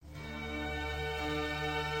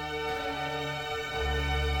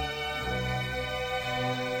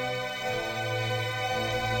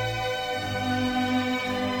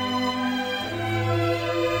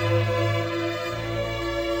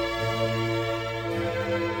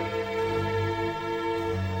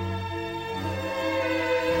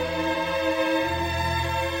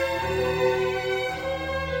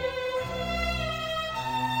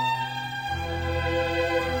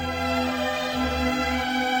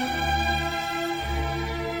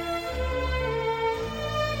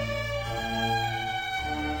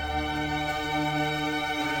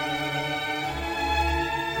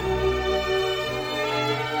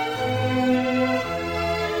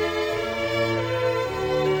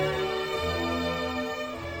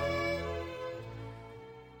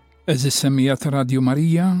Eżis semmija ta' Radju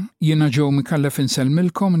Marija, jiena ġew mikallef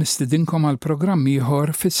insellmilkom nistidinkom għal programm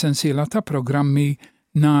ieħor fis-sensiela ta' programmi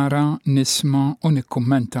Nara, Nisma u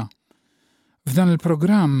Nikkummenta. F'dan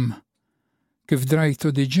il-programm, kif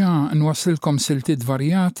drajtu diġà, nwassilkom siltiet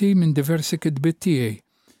varjati minn diversi kitbiet tiegħi,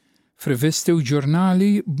 f'rivisti u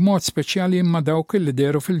ġurnali b'mod speċjali imma dawk li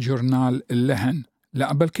deru fil-ġurnal Il-Leħen, li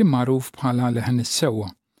qabel kien magħruf bħala Leħen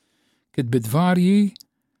is-Sewwa. Kitbiet varji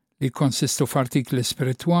li konsistu f'artikli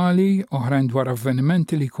spiritwali, oħrajn dwar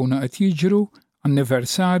avvenimenti li jkunu qed jiġru,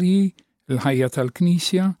 anniversarji, il-ħajja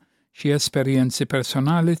tal-Knisja, xi esperjenzi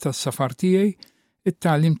personali tas-safar tiegħi,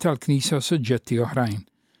 it-tagħlim tal-Knisja u suġġetti oħrajn.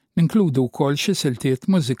 Ninkludu wkoll xi siltiet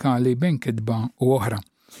mużikali bejn kitba u oħra.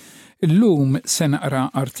 Illum se naqra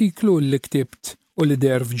artiklu li ktibt u li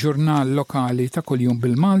der f'ġurnal lokali ta' kuljum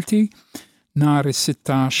bil-Malti nhar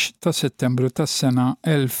is-16 ta' Settembru tas-sena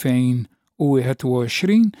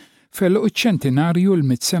 2021 felluq iċ-ċentinarju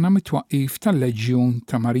l-100 sena mit-twaqqif tal-Leġjun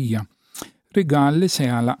ta' Marija, rigal li se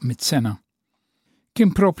jagħlaq 100 sena.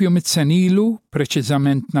 Kien propju 100 sen ilu,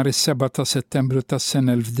 preċiżament nhar is-7 ta' Settembru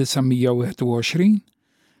tas-sena 1921,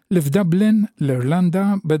 li f'Dublin, l-Irlanda,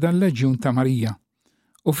 beda l-Leġjun ta' Marija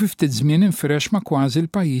u fi ftit żmien infirex ma' kważi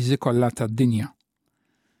l-pajjiżi kollha tad-dinja.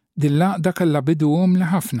 Din l-għaqda kellha biduhom li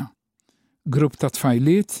ħafna. Grupp ta'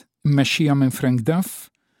 tfajliet, mmexxija minn Frank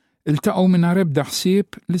Duff, iltaqgħu mingħajr ebda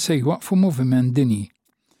ħsieb li se jwaqfu moviment dinji.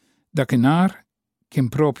 Dakinhar kien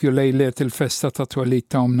propju lejlet il-festa ta' twelid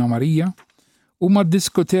ta' Omna Marija u ma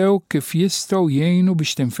ddiskutew kif jistgħu jgħinu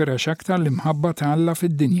biex tinfirex aktar l-imħabba ta' Alla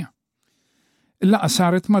fid-dinja. Il-laqgħa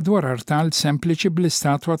saret madwar artal sempliċi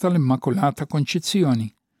bl-istatwa tal-Immakulata Konċizzjoni,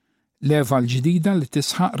 leva l-ġdida li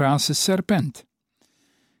tisħaq ras is-serpent.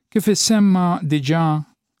 Kif issemma diġà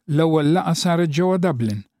l-ewwel laqgħa saret ġewwa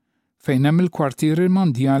Dublin, fejn hemm il-kwartier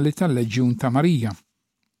mondjali tal-Leġjun ta' Marija.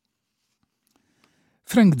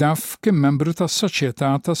 Frank Duff kien membru tas-Soċjetà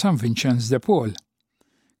ta' St. Vincent de Paul.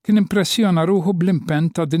 Kien impressjona ruħu bl-impenn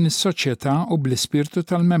ta' din is-soċjetà u bl-ispirtu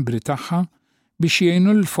tal-membri tagħha biex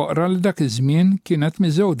jgħinu l-foqra li dak iż-żmien kienet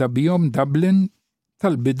miżewda bihom Dublin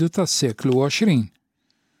tal-bidu tas-seklu 20.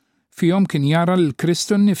 Fihom kien jara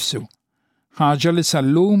l-Kristu nnifsu, ħaġa li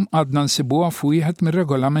sal-lum għadna nsibuha f'wieħed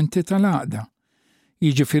mir-regolamenti tal-għaqda.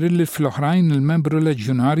 Jiġifieri li fl-oħrajn il-membru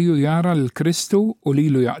leġjonarju jara l-Kristu u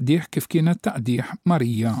lilu jaqdih kif kienet taqdih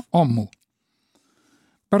Marija ommu.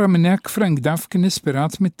 Barra minn hekk Frank Duff kien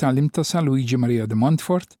ispirat mit-tagħlim ta' Radju Marija de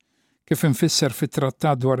Montfort kif infisser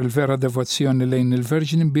fit-trattat dwar il-vera devozzjoni lejn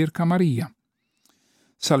il-Verġin Imbierka Marija.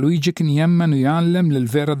 Radju kien jemmen u jgħallem li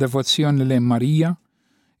l-vera devozzjoni lejn Marija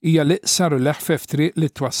hija l-iqsar u l-eħfef triq li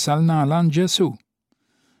twassalna għal Ġesu.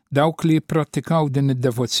 Dawk li jipprattikaw din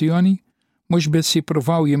id-devozzjoni mhux biss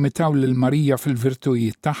jippruvaw jimitaw lil Marija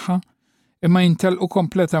fil-virtujiet tagħha, imma jintelqu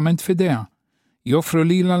kompletament f'idejha, joffru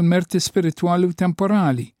lilha l-merti spiritwali u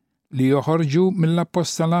temporali li joħorġu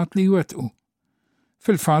mill-appostolat li jwettqu.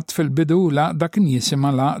 Fil-fatt fil-bidu l-għaqda kien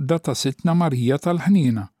jisimha l-għaqda ta' Sittna Marija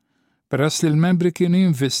tal-Ħniena, peress li l-membri kienu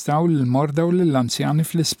jinvestaw lill-morda u lill-anzjani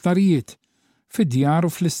fl-isptarijiet, fid-djar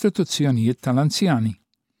u fl-istituzzjonijiet tal-anzjani.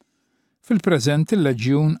 Fil-preżent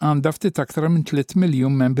il-Leġjun għandha ftit aktar minn 3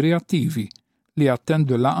 miljun membri attivi li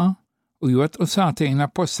attendu laqgħa u jwettqu sagħtejn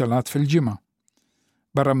appostolat fil-ġimgħa.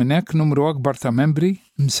 Barra minn hekk numru akbar ta' membri,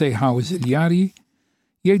 msejħa awżiljarji,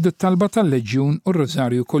 jgħidu t-talba tal-Leġjun u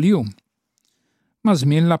r-Rożarju kuljum. Ma'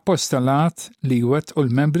 żmien l-appostolat li jwettqu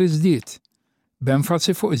l-membri żdied,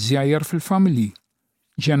 b'enfasi fuq iż-żjajjar fil-familji,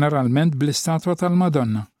 ġeneralment bl-istatwa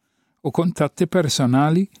tal-Madonna, u kuntatti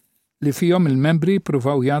personali li fihom il-membri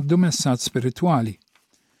jippruvaw jgħaddu messaġġ spiritwali.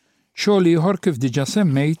 Xogħol ieħor kif diġà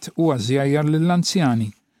semmejt huwa żjajjar lill-anzjani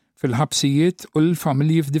fil-ħabsijiet u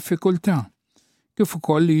lill-familji f'diffikultà, kif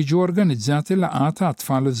ukoll li jiġu organizzati laqgħat ta'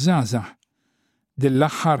 tfal u żgħażagħ. Din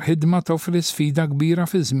l-aħħar ħidma toffri sfida kbira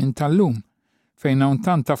fi żmien tal-lum, fejn hawn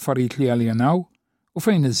tant affarijiet li aljenaw u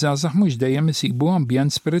fejn iż-żgħażagħ mhux dejjem isibu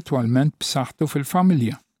ambjent spiritwalment b'saħħtu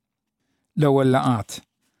fil-familja. L-ewwel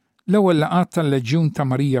laqgħat tal-Leġjun ta'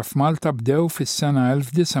 Marija f'Malta bdew fis-sena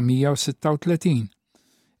 1936,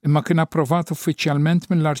 imma kien approvat uffiċjalment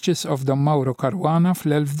mill-Arċisqof Don Mauro Caruana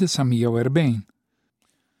fl-1940.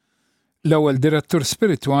 L-ewwel direttur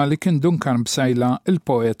spiritwali kien Duncan Bsajla,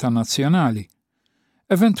 il-poeta nazzjonali.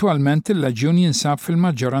 Eventwalment il-Leġjun jinsab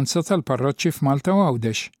fil-maġġoranza tal-parroċċi f'Malta u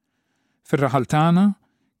Għawdex. Fir-raħal tagħna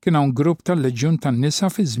kien hawn grupp tal-Leġjun tan-nisa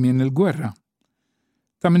fi żmien il-gwerra.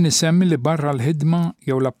 Ta' min isemmi li barra l-ħidma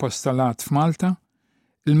jew l-appostolat f'Malta,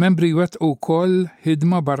 il-membri jwettqu wkoll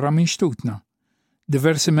ħidma barra minn xtutna.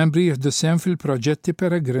 Diversi membri jieħdu sehem fil-proġetti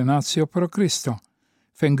Peregrinatio Pro Cristo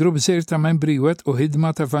fejn grupp żgħir ta' membri wettqu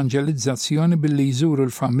ħidma ta' evanġelizzazzjoni billi jżuru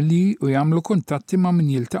l-familji u jagħmlu kuntatti ma'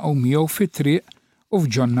 min jiltaqgħu miegħu fit-triq u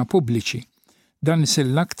f'ġonna pubbliċi. Dan isir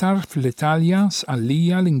l-aktar fl-Italja,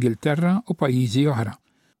 Sqallija, l-Ingilterra u pajjiżi oħra.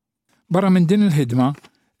 Barra minn din il-ħidma,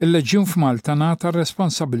 il-Leġjun f'Malta ngħata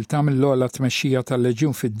r-responsabbiltà mill-ogħla tmexxija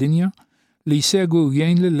tal-Leġjun fid-dinja li jsegwi u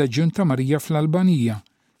jgħin lill-Leġjun ta' Marija fl-Albanija,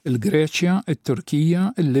 il-Greċja, it-Turkija,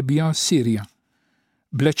 il-Libja u s-Sirja.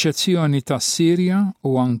 Bl-eċċezzjoni tas-Sirja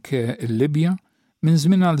u anke il-Libja, minn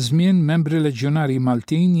żmien għal żmien membri leġjonarji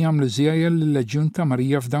Maltin jagħmlu żjajjel lill-Leġjun ta'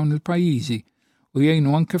 Marija f'dawn il-pajjiżi u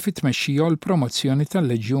jgħinu anke fit-tmexxija u l-promozzjoni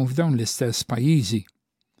tal-Leġjun f'dawn l-istess pajjiżi.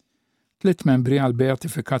 3 membri għal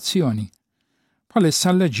beatifikazzjoni.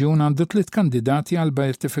 Bħalissa l-Leġjun għandu 3 kandidati għal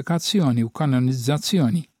beatifikazzjoni u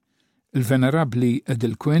kanonizzazzjoni. Il-Venerabbli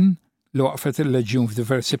Edil Quinn li waqfet il-Leġjun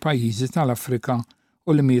f'diversi pajjiżi tal-Afrika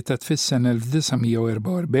u li mietet fis-sena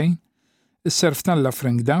 1944, is-Serf Talla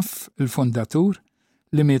Frank Duff, il-fundatur,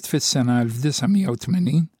 li miet fis-sena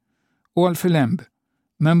 1980, u Alfilemb,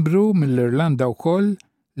 membru mill-Irlanda wkoll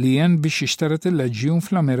li jen biex jixteret il-Leġjun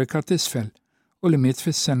fl-Amerika t'isfel u li miet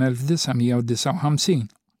fis-sena 1959.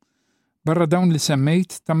 Barra dawn li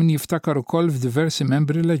semmejt ta' min jiftakar ukoll f'diversi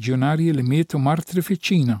membri leġjonarji li mietu martri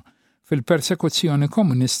fiċ-Ċina fil-persekuzzjoni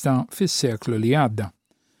komunista fis-seklu li għadda.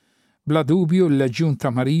 Bla dubju l-Leġjun ta'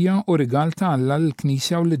 Marija u rigal ta' Alla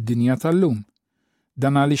l-Knisja u lid-dinja tal-lum.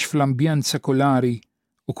 Dan għaliex fl-ambjent sekulari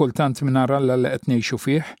u kultant mingħajr Alla li qed ngħixu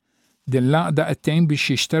fih, din l-għaqda qed tgħin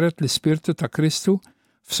biex jixteret l-Ispirtu ta' Kristu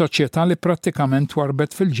f'soċjetà li prattikament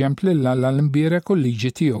warbet fil-ġemp lil Alla l-imbierek u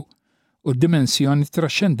l-liġi tiegħu u d-dimensjoni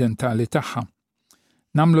traxxendentali tagħha.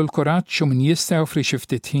 Namlu l-kuraġġ u min jista' joffri xi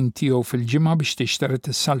ftit ħin tiegħu fil-ġimgħa biex tixteret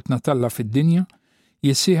is-saltna tal-Alla fid-dinja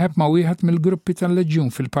jissieħeb ma' wieħed mill-gruppi tal-Leġjun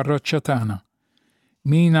fil-parroċċja tagħna.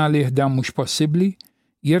 Min għalih dan mhux possibbli,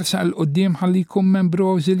 jersaq il quddiem ħalli jkun membru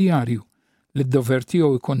awżiljarju li d-dover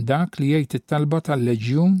tiegħu jkun dak li jgħid it-talba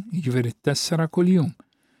tal-Leġjun, jiġifieri t-tessera kuljum,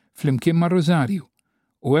 flimkien mar-Rużarju,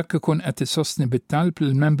 u hekk ikun qed isostni bit-talb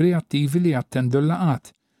lill-membri attivi li jattendu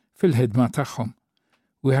l-laqgħat fil-ħidma tagħhom.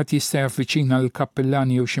 Wieħed jista' jaffiċina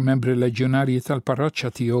l-kappellani jew xi membri leġjonarji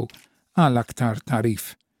tal-parroċċja tiegħu għal aktar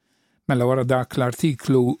tarif. Mela wara dak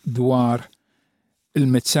l-artiklu dwar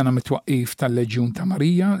il-100 mit-twaqqif tal-Leġjun ta'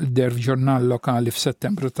 Marija li der f'ġurnal lokali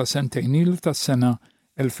f'Settembru ta' sentejn ilu tas-sena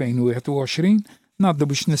 2021, ngħaddu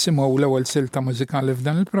biex nisimgħu l-ewwel silta mużikali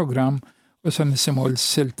f'dan il-programm u se nisimgħu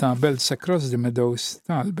l-silta Bells Across the Meadows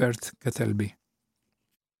ta' Albert Kettelby.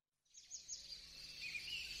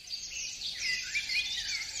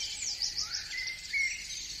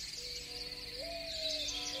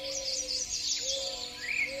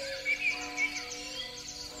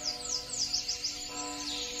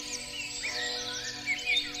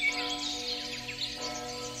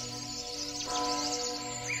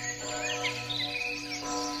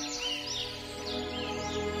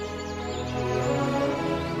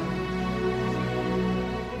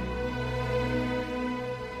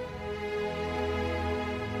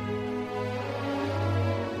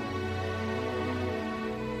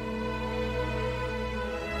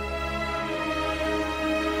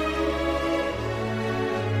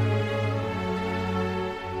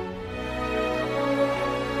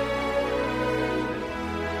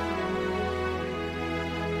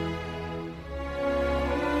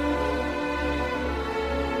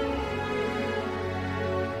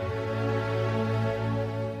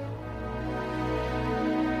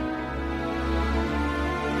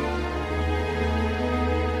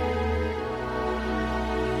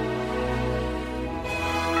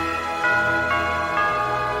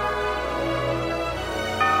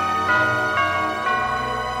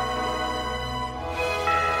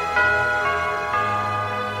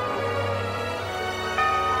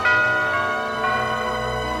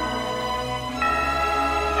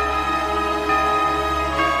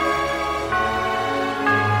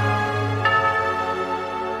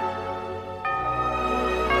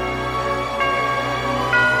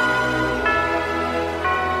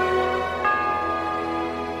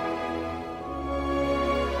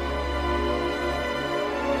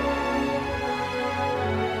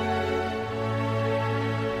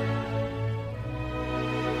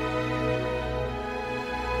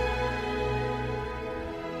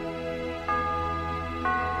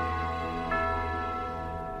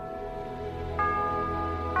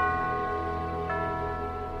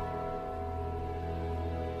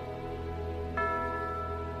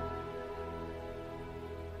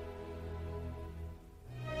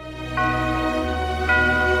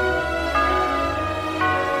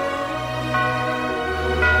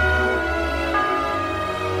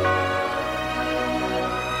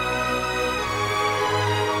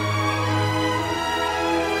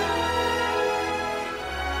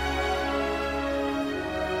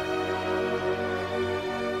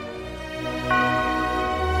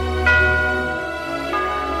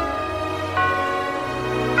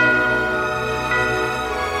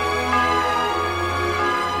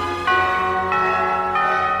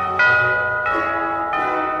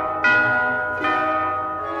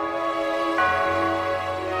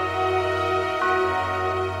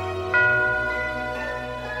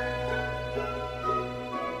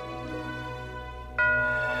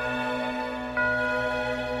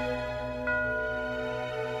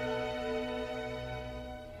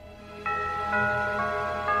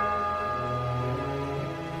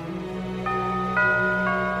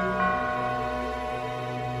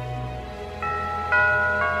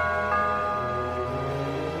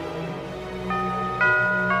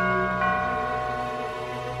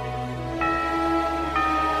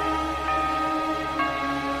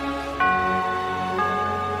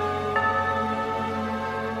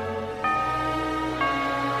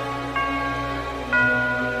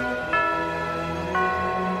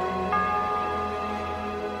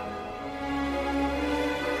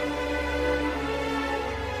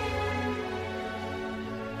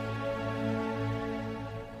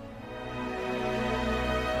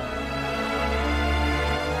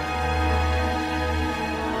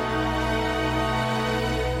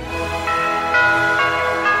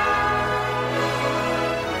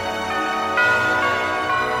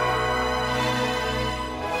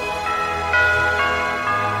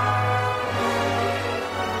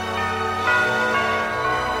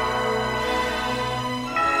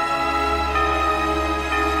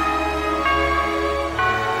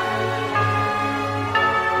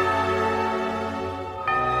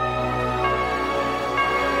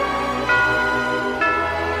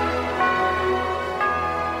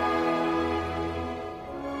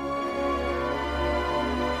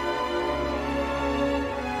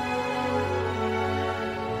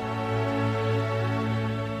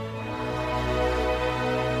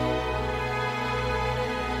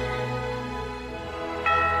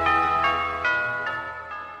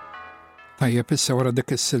 Tajjeb issa wara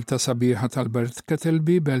dik is-silta sabiħa tal-Bert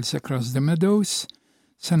Kettleby Bells Across the Meadows,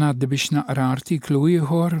 se ngħaddi biex naqra artiklu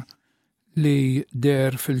ieħor li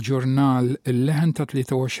der fil-ġurnal Il-Leħen ta'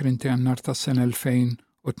 23 ta' Jannar tas-sena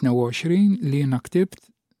 2022 li jiena ktibt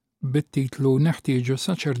bit-titlu Neħtieġu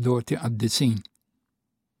saċerdoti qaddisin.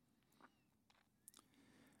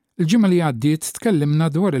 Il-ġimgħa li għaddiet tkellimna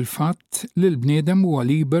dwar il-fatt li l-bniedem huwa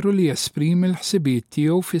liberu li jesprimi l-ħsibiet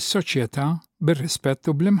tiegħu fis-soċjetà bir-rispett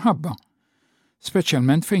u bl-imħabba,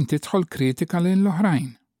 speċjalment fejn tidħol kritika lejn l-oħrajn.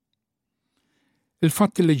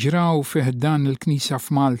 Il-fatt li ġraw fih dan il-Knisja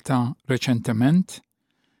f'Malta reċentement,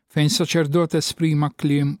 fejn saċerdot esprima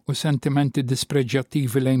kliem u sentimenti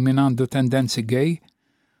dispreġġjattivi lejn min għandu tendenzi gay,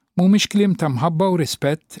 mhumiex kliem ta' mħabba u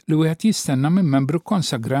rispett li wieħed jistenna minn membru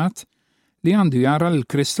konsagrat li għandu jara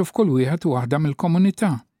l-Kristu f'kull wieħed u waħda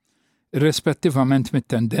mill-komunità, irrispettivament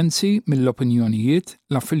mit-tendenzi, mill-opinjonijiet,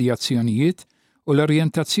 l-affiljazzjonijiet u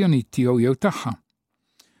l-orjentazzjoni tiegħu jew tagħha.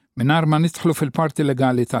 Mingħajr ma nidħlu fil-parti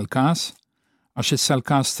legali tal-każ, għax issa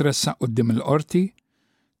l-każ tressaq quddiem il-qorti,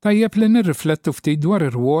 tajjeb li nirriflettu ftit dwar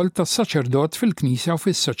ir-rwol tas-saċerdot fil-Knisja u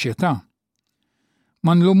fis-soċjetà.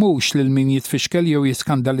 Ma nlumux lil min jitfixkel jew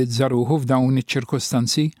jiskandalizza ruħu f'dawn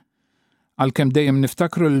iċ-ċirkustanzi, għalkemm dejjem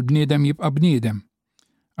niftakru li l-bniedem jibqa' bniedem,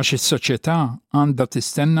 għax is-soċjetà għandha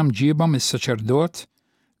tistenna mġiba mis-saċerdot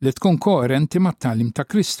li tkun koerenti mat-tagħlim ta'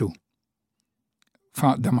 Kristu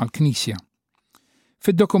faqda mal-Knisja.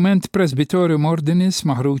 Fid-dokument Presbyterium Ordinis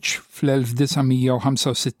maħruġ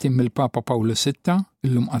fl-1965 mill-Papa Pawlu VI,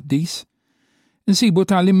 illum qaddis, insibu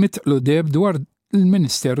tagħlim mitqlu deb dwar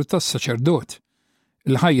il-Ministeru tas-Saċerdot,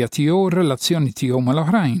 il-ħajja tiegħu u r-relazzjoni tiegħu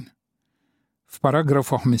mal-oħrajn.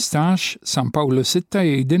 F'paragrafu 15, San Pawlu VI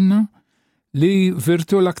jgħidilna li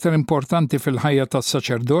virtu l-aktar importanti fil-ħajja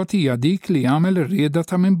tas-saċerdoti hija dik li jagħmel ir-rieda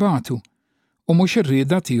ta' minbagħtu u mhux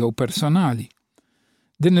ir-rieda tiegħu personali.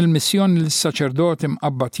 Din il-missjoni li s-saċerdoti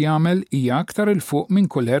mqabbad jagħmel hija aktar il fuq minn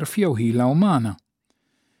kull erf jew ħila umana.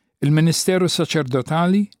 Il-Ministeru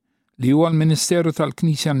Saċerdotali, li huwa l-Ministeru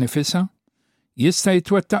tal-Knisja nnifisha, jista'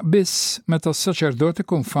 jitwettaq biss meta s-saċerdot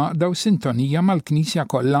ikun faqda u sintonija mal-Knisja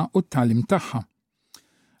kollha u t-tagħlim tagħha.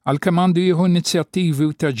 Għalkemm għandu jieħu inizjattivi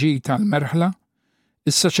u taġġij tal-merħla,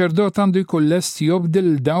 is-saċerdot għandu jkun lest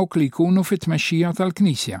jobdil dawk li jkunu fit-tmexxija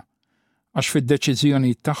tal-Knisja, għax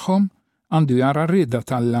fid-deċiżjonijiet tagħhom għandu jara r-rieda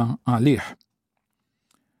talla għalih.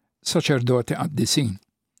 Saċerdoti qaddisin.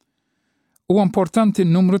 Huwa importanti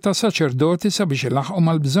n-numru ta' saċerdoti sabiex ilaħqu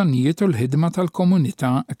mal-bżonnijiet u l-ħidma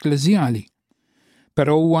tal-komunità ekklesjali,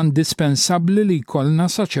 però huwa indispensabbli li jkollna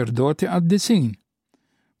saċerdoti qaddisin.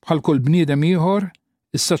 Bħal kull bniedem ieħor,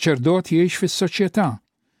 is-saċerdot jgħix fis-soċjetà,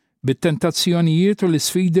 bit-tentazzjonijiet u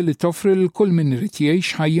l-isfidi li toffri lil kull min irid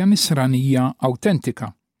jgħix ħajja nisranija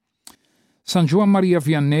awtentika. San Radju Marija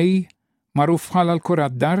Vianney, magħruf bħala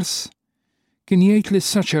l-Kurat Dars, kien jgħid li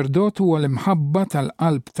s-saċerdot huwa l-imħabba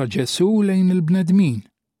tal-qalb ta' Ġesu lejn il-bnedmin.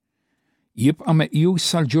 Jibqa' meqjus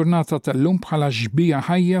sal-ġurnata tal-lum bħala xbija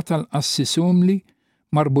ħajja tal-qassisumli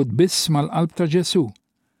marbut biss mal-qalb ta' Ġesu,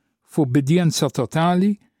 f'ubbidjenza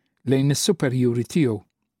totali lejn is-superjuri tiegħu.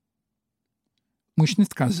 Mhux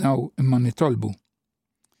nitkażaw imma nitolbu.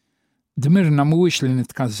 Dmirna mhuwiex li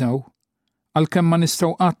nitkażaw, għalkemm ma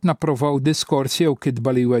nistgħu qatt napprovaw diskorsi jew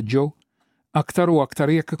kitba li jweġġgħu, aktar u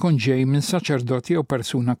aktar jekk ikun ġej minn saċerdoti jew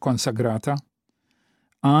persuna konsagrata.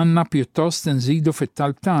 Għandna pjuttost nżidu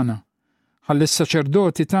fit-talb tagħna, ħalli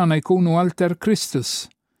s-saċerdoti tagħna jkunu alter Kristus,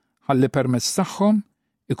 ħalli permezz tagħhom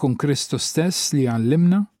ikun Kristus stess li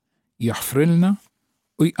jgħallimna, jaħfrilna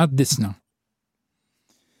u jqaddisna.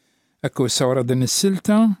 Ekku issa wara din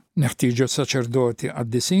is-silta, neħtieġu saċerdoti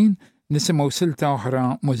qaddisin, nisimgħu silta oħra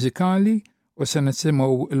mużikali u se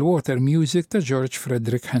nisimgħu il-Water Music ta' George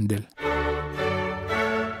Frederick Handel.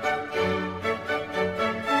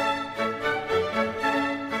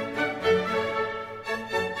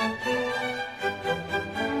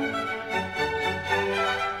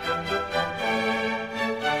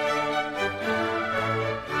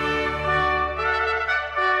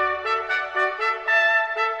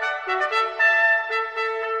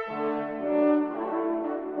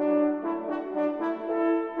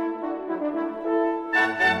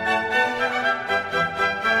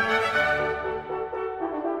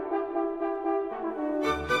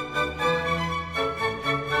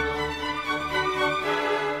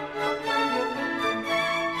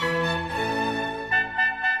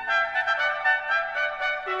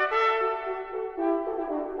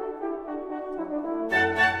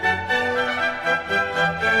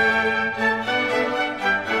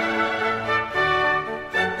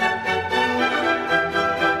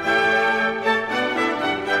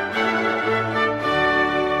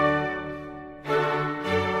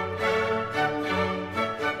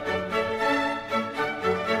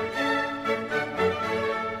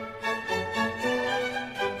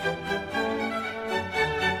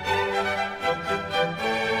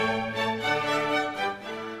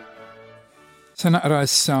 Se naqra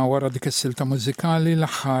issa wara dik is-silta mużikali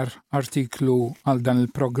l-aħħar artiklu għal dan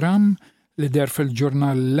il-programm li der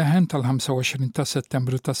fil-ġurnal Leħen tal-25 ta'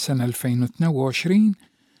 Settembru tas-sena 2022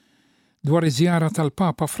 dwar iżjara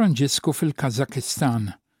tal-Papa Franġisku fil-Kazakistan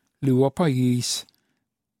li huwa pajjiż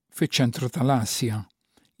fiċ-ċentru tal-Asja.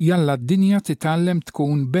 Jalla d-dinja titgħallem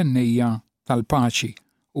tkun bennejja tal-paċi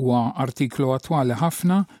huwa artiklu attwali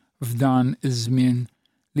ħafna f'dan iż-żmien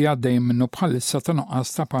li għaddej minnu bħalissa ta'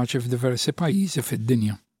 nuqqas ta' paċi f'diversi pajjiżi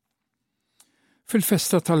fid-dinja.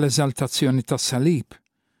 Fil-festa tal-eżaltazzjoni tas-Salib,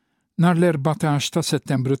 nhar l-14 ta'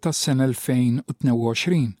 Settembru tas-sena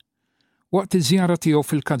 2022, waqt iż-żjara tiegħu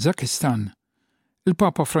fil-Kazakistan,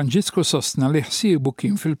 il-Papa Franġisku sostna li ħsiebu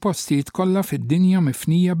kien fil-postijiet kollha fid-dinja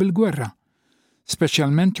mifnija bil-gwerra,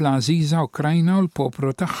 speċjalment l-għażiża Ukrajna u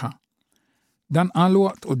l-poplu tagħha. Dan qal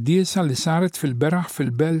waqt quddiesa li saret fil-beraħ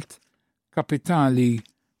fil-belt kapitali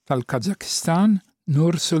tal-Kazakistan,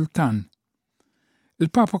 Nur Sultan.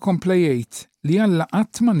 Il-Papa kompla jgħid li Alla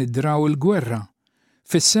qatt ma nidraw il-gwerra,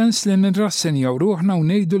 fis-sens li nirrassenjaw ruħna u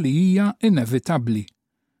ngħidu li hija inevitabbli.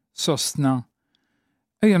 Sostna,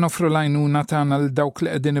 ejja nofru l-għajnuna tagħna lil dawk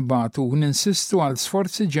li qegħdin ibatu u ninsistu għal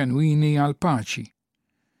sforzi ġenwini għal paċi.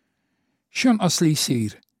 X'jonqos li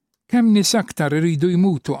jsir? Kemm nies aktar iridu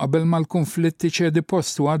jmutu qabel ma l-konflitti ċedi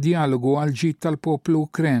postu għad dialogu għal ġid tal-poplu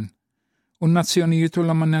Ukren u n-nazzjonijiet u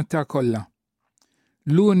l-umanità kollha.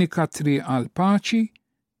 L-unika triq għal paċi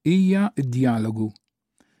hija d-dialogu.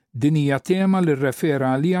 Din hija tema li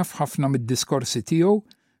rrefera għaliha f'ħafna mid-diskorsi tiegħu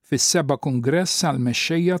fis-7 kungress għal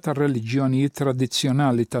mexxejja tar-reliġjonijiet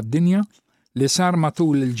tradizzjonali tad-dinja li sar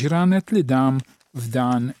matul il-ġranet li dam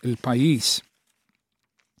f'dan il-pajjiż.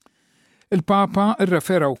 Il-Papa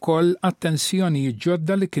rrefera wkoll attenzjonijiet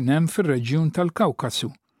ġodda li kien hemm fir-reġjun tal-Kawkasu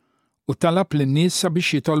u talab lin-nies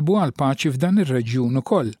sabiex jitolbu għal paċi f'dan ir-reġjun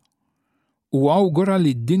ukoll. U awgura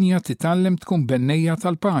li d-dinja titgħallem tkun bennejja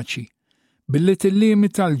tal-paċi billi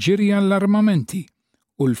tillimita l-ġirja l-armamenti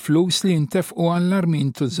u l-flus li jintefqu għall-armi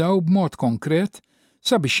jintużaw b'mod konkret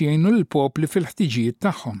sabiex jgħinu l-popli fil-ħtiġijiet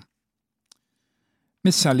tagħhom.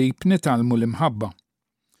 Mis-salib nitgħallmu l-imħabba.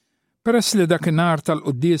 Peress li dakinhar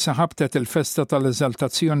tal-quddiesa ħabtet il-festa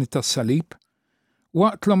tal-eżaltazzjoni tas-Salib,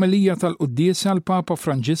 waqt l-omilija tal-quddiesa l-Papa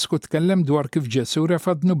Franġisku tkellem dwar kif Ġesu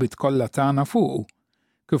refad nubit kollha tagħna fuqu,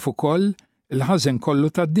 kif ukoll il-ħażen kollu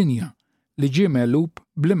tad-dinja li ġie megħlub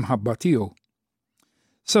bl-imħabba tiegħu.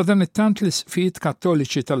 Sa dan it-tant l-isqfiet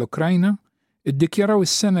Kattoliċi tal-Ukrajna iddikjaraw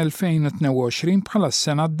is-sena 2022 bħala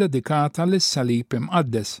s-sena ddedikata lis-Salib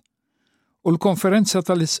imqaddes. U l-Konferenza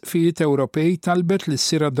tal-Isqfijiet Ewropej talbet li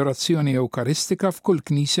ssir adorazzjoni Ewkaristika f'kull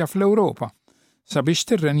knisja fl-Ewropa sabiex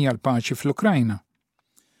tirrenja l-paċi fl-Ukrajna.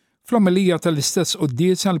 Fl-omilija tal-istess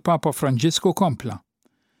quddiesa l-Papa Franġisku kompla.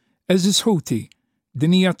 Eżis ħuti,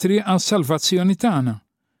 din hija triq għas-salvazzjoni tagħna,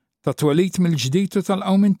 ta' twelid mill-ġdid u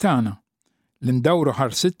tal-qawmin tagħna, li ndawru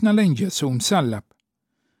ħarsitna lejn Ġesu msallab.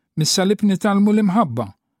 Mis-salib nitgħallmu l-imħabba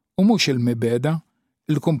u mhux il-mibeda,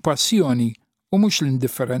 il-kumpassjoni u mhux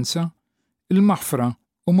l-indifferenza, il-maħfra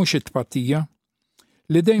u mhux it-tpattija,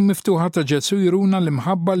 li dejjem miftuħa ta' Ġesu juruna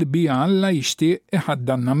l-imħabba li bija Alla jixtieq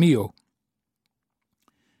iħaddanna miegħu.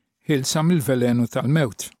 Ħilsa mill-velenu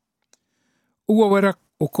tal-mewt. Huwa wera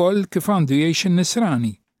wkoll kif għandu jgħix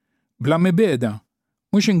in-nisrani, bla mibeda,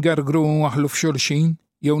 mhux ingergru u waħlu f'xulxin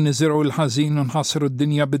jew niżraw il-ħażin u nħassru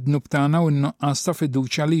d-dinja bid-dnub tagħna u n-nuqqas ta'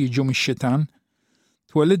 fiduċja li jiġu mix-xitan.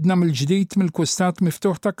 Twelidna mill-ġdid mill-kustat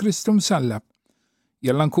miftuħ ta' Kristu msallab.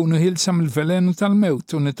 Jalla nkunu ħilsa mill-velenu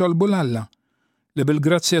tal-mewt u nitolbu l-Alla li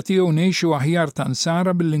bil-grazzja tiegħu ngħixu aħjar ta'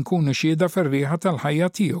 nsara billi nkunu xhieda fir-rieħa tal-ħajja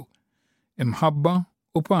tiegħu, imħabba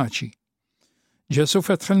u paċi. Ġesu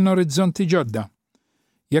fetħilna orizzonti ġodda.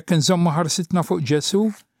 Jekk inżommu ħarsitna fuq Ġesu,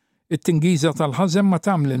 it-tingiża tal-ħażen ma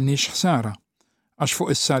tagħmlilniex ħsara, għax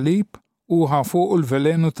fuq is-salib uħa fuq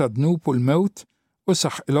il-velenu tad-dnub u l-mewt u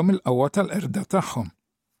saħħilhom il-qawwa tal-qerda tagħhom.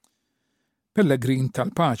 Pellegrin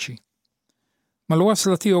tal-paċi.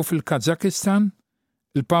 Mal-wasla tiegħu fil-Kazakistan,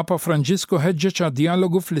 il-Papa Franġisku ħeġġeġ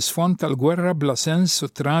dialogu fl-isfond tal-gwerra bla sens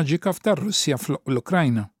u traġika tar-Russja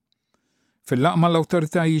fl-Ukrajna. Fil-laqma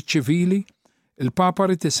l-awtoritajiet ċivili, il-Papa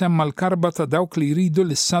rid isemma l-karba ta' dawk li jridu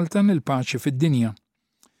li ssaltan il-paċi fid-dinja.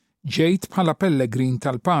 Ġejt bħala pellegrin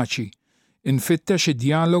tal-paċi, infittex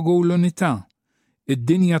id-dialogu u l-unità.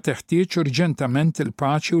 Id-dinja teħtieġ urġentament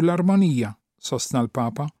il-paċi u l-armonija, sostna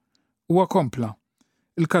l-Papa, huwa kompla.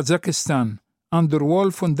 Il-Kazakistan għandu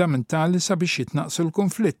rwol fundamentali sabiex jitnaqsu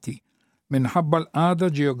l-konflitti minħabba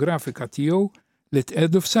l-qagħda ġeografika tiegħu li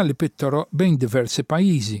tqiegħdu f'salib it-toroq bejn diversi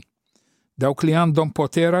pajjiżi. Dawk li għandhom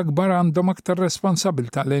potera kbar għandhom aktar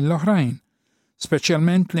responsabilità lejn l-oħrajn,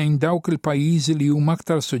 speċjalment lejn dawk il-pajjiżi li huma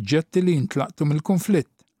aktar suġġetti li jintlaqtu mill-konflitt.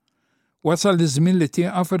 Wasal iż-żmien li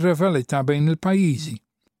tieqaf ir-rivalità bejn il-pajjiżi.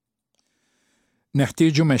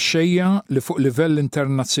 Neħtieġu mexxejja li fuq livell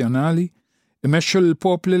internazzjonali imexxu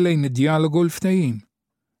l-popli lejn id-dialogu l-ftehim.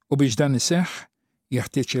 U biex dan iseħħ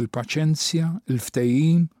jeħtieġ il-paċenzja,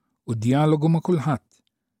 il-ftehim u d-dialogu ma' kulħadd.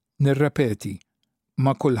 Nirrepeti,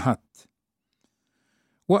 ma' kulħadd.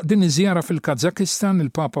 Waqt din iż-żjara fil-Kazakistan,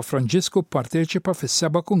 il-Papa Franġisku pparteċipa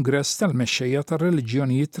fis-7 Kungress tal-Mexxejja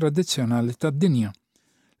tar-Reliġjonijiet Tradizzjonali tad-Dinja,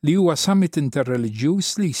 li huwa summit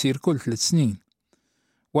interreliġjuż li jsir kull 3 snin.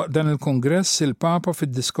 Waqt dan il-Kongress, il-Papa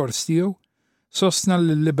fid-diskors tiegħu sostna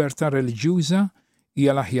li l-libertà reliġjuża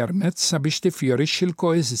hija l-aħjar mezz sabiex tifjorixxi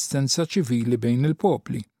l-koeżistenza ċivili bejn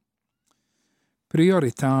il-popli.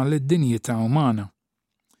 Priorità lid-dinjità umana.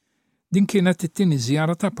 Din kienet it-tieni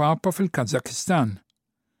żjara ta' Papa fil-Kazakistan.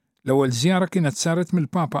 L-ewwel żjara kienet saret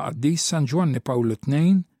mill-Papa Qaddis San Giovanni Pawlu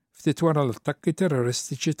II ftit wara l-attakki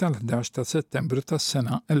terroristiċi tal-11 ta' Settembru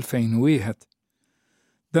tas-sena 2001.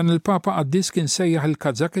 Dan il-Papa Qaddis kien sejjaħ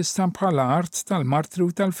il-Kazakistan bħala art tal-martri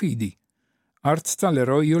u tal-fidi, art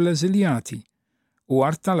tal-eroj u l-eżiljati, u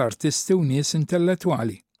art tal-artisti u nies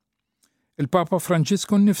intellettwali. Il-Papa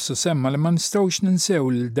Franġisku nnifsu semma li ma nistgħux ninsew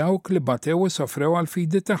lil dawk li batew u sofrew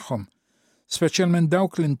għall-fidi tagħhom, speċjalment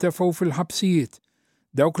dawk li ntefgħu fil-ħabsijiet,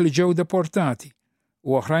 dawk li ġew deportati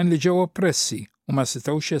u oħrajn li ġew oppressi u ma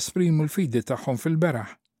setgħux jesprimu l-fidi tagħhom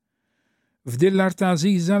fil-beraħ. F'din l-art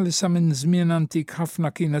għażiża li sa minn żmien antik ħafna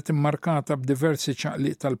kienet immarkata b'diversi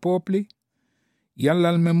ċaqliq tal-popli, jalla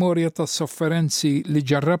l-memorja tas-sofferenzi li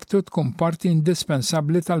ġarrabtu tkun parti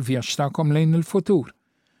indispensabbli tal-vjaġġ tagħkom lejn il-futur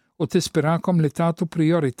u tispirakom li tagħtu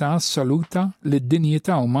priorità assoluta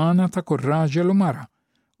lid-dinjità umana ta' kull raġel u mara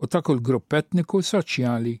u ta' kull grupp etniku,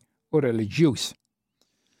 soċjali u reliġjuż.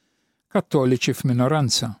 Kattoliċi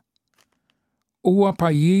f'minoranza. Huwa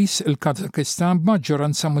pajjiż il-Kazakistan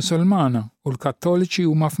b'maġġoranza Musulmana u l-Kattoliċi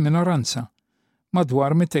huma f'minoranza,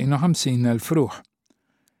 madwar 250,000 ruħ.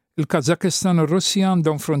 Il-Kazakistan u r-Russja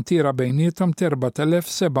għandhom frontiera bejniethom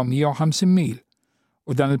 4,750 mil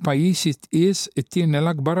u dan il-pajjiż jitqies it-tieni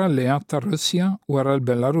l-akbar alleat tar-Russja wara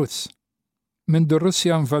l-Belarus. Mindu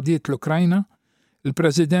r-Russja invadiet l-Ukrajna,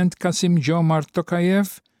 il-President Kasim-Jomart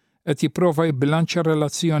Tokayev qed jipprova jibbilanċja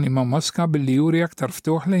relazzjoni ma' Mosca billi juri aktar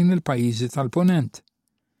ftuħ lejn il-pajjiżi tal-Punent.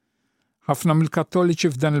 Ħafna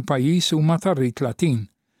mill-Kattoliċi f'dan il-pajjiż huma tar-Rit Latin,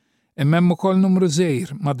 imma hemm ukoll numru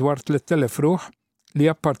żgħir madwar 3,000 ruħ li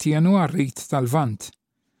appartjenu għar-Rit tal-Vant.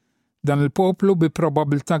 Dan il-poplu bi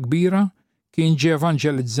probabilità kbira kien ġie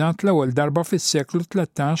evanġelizzat l-ewwel darba fis-seklu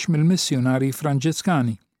 13 mill-missjonarji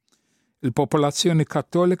Franġiskani. Il-popolazzjoni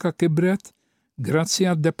Kattolika kibret grazzi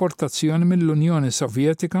għad-deportazzjoni mill-Unjoni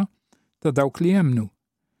Sovjetika ta' dawk li jemnu.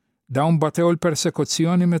 Dawn batew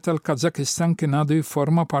il-persekuzzjoni meta l-Kazakistan kien għadu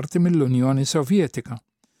jifforma parti mill-Unjoni Sovjetika.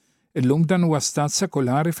 Illum dan huwa stat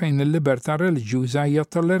sekulari fejn il-libertà reliġjuża hija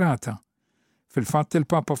tollerata. Fil-fatt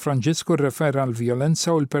il-Papa Franġisku rrefera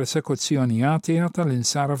l-vjolenza u l-persekuzzjoni għatija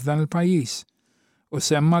tal-insara f'dan il-pajjiż u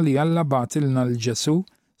semma li Alla batilna l-Ġesu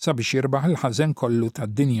sabiex jirbaħ il-ħażen kollu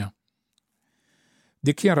tad-dinja.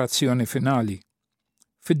 Dikjarazzjoni finali.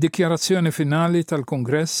 Fid-dikjarazzjoni finali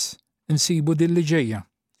tal-Kongress insibu din li ġejja.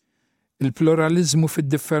 Il-pluralizmu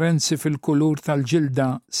fid-differenzi fil-kulur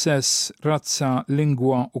tal-ġilda, sess, razza,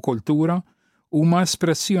 lingwa u kultura huma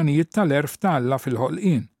espressjonijiet tal-erf ta' Alla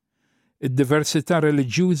fil-ħolqien. Id-diversità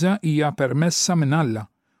reliġjuża hija permessa minn Alla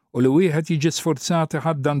u li wieħed jiġi sforzat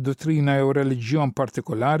iħaddan dottrina jew reliġjon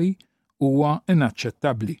partikolari huwa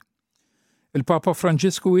inaċċettabbli. Il-Papa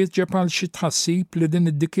Franġisku jitġeb għal xi tħassib li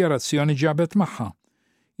din id-dikjarazzjoni ġabet magħha,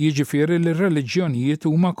 jiġifieri li r-reliġjonijiet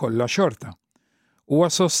huma kollha xorta.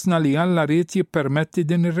 Huwa sostna li Alla ried jippermetti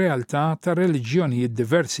din ir-realtà ta' reliġjonijiet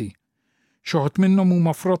diversi. Xoħod minnhom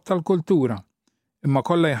huma frott tal-kultura, imma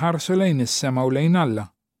kollha jħarsu lejn is-sema u lejn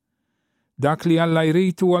Alla. Dak li Alla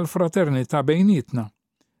jrid huwa l-fraternità bejnietna,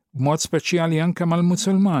 b'mod speċjali anke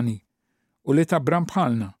mal-Musulmani, u li tabram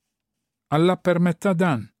bħalna. Alla permetta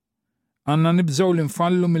dan. Għandna nibżgħu li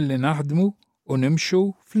nfallu milli naħdmu u nimxu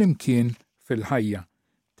flimkien fil-ħajja.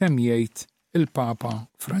 Temm jgħid il-Papa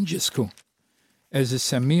Franġisku. Eżis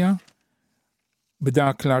semmija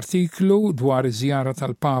b'dak l-artiklu dwar iż-żjara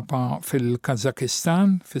tal-Papa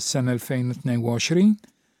fil-Kazakistan fis-sena 2022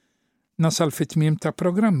 nasal fit-tmiem ta'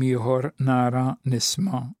 programm ieħor Nara,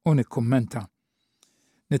 nisma u nikkummenta.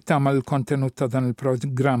 Nittama l-kontenut ta' dan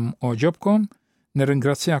il-programm oġobkom,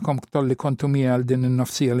 nirringrazzjakom li kontu miegħi għal din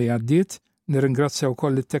in-nofsija li għaddiet, nirringrazzja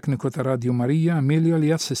wkoll it-tekniku ta' Radju Marija Emilio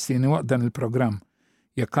li assistini waqt dan il-programm.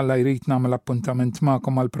 Jekk Alla jrid nagħmel appuntament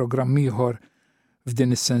magħkom għal programm ieħor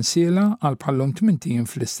f'din is-sensiela għal bħallum 8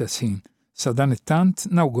 fl-istess ħin. Sa dan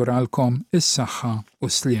it-tant nawguralkom is-saħħa u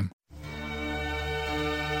s-sliem.